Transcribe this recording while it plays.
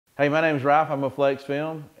Hey, my name is Ralph. I'm with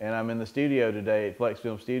Flexfilm, and I'm in the studio today at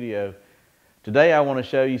Flexfilm Studio. Today I want to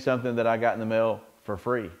show you something that I got in the mail for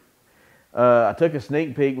free. I took a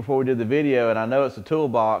sneak peek before we did the video, and I know it's a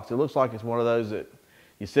toolbox. It looks like it's one of those that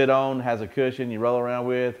you sit on, has a cushion, you roll around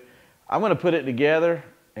with. I'm going to put it together,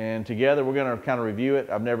 and together we're going to kind of review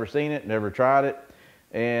it. I've never seen it, never tried it,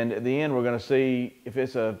 and at the end we're going to see if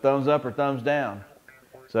it's a thumbs up or thumbs down.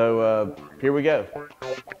 So here we go.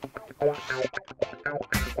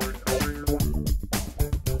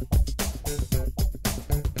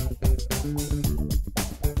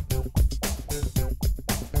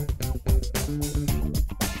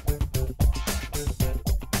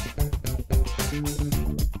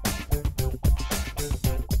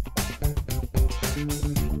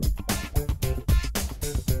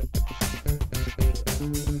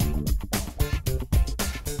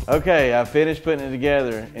 Okay, I finished putting it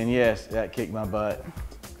together, and yes, that kicked my butt.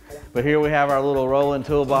 But here we have our little rolling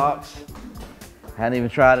toolbox. Hadn't even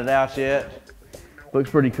tried it out yet. Looks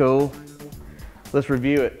pretty cool. Let's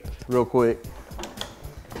review it real quick.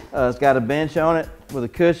 It's got a bench on it with a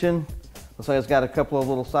cushion. Looks like it's got a couple of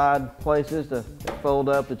little side places to fold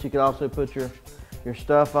up that you can also put your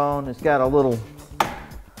stuff on. It's got a little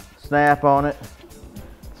snap on it,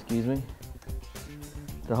 excuse me,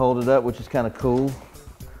 to hold it up, which is kind of cool.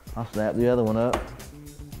 I'll snap the other one up.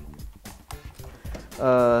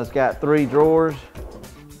 It's got 3 drawers.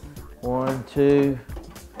 1, 2,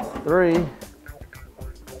 3.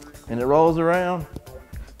 And it rolls around.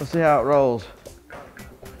 Let's see how it rolls.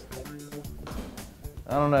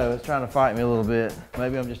 I don't know, it's trying to fight me a little bit.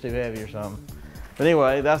 Maybe I'm just too heavy or something. But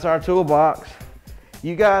anyway, that's our toolbox.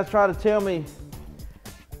 You guys try to tell me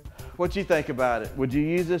what you think about it. Would you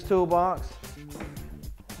use this toolbox?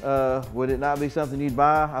 Would it not be something you'd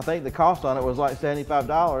buy? I think the cost on it was like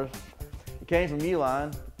 $75. It came from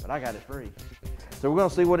Uline, but I got it free. So we're gonna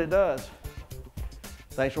see what it does.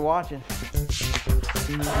 Thanks for watching.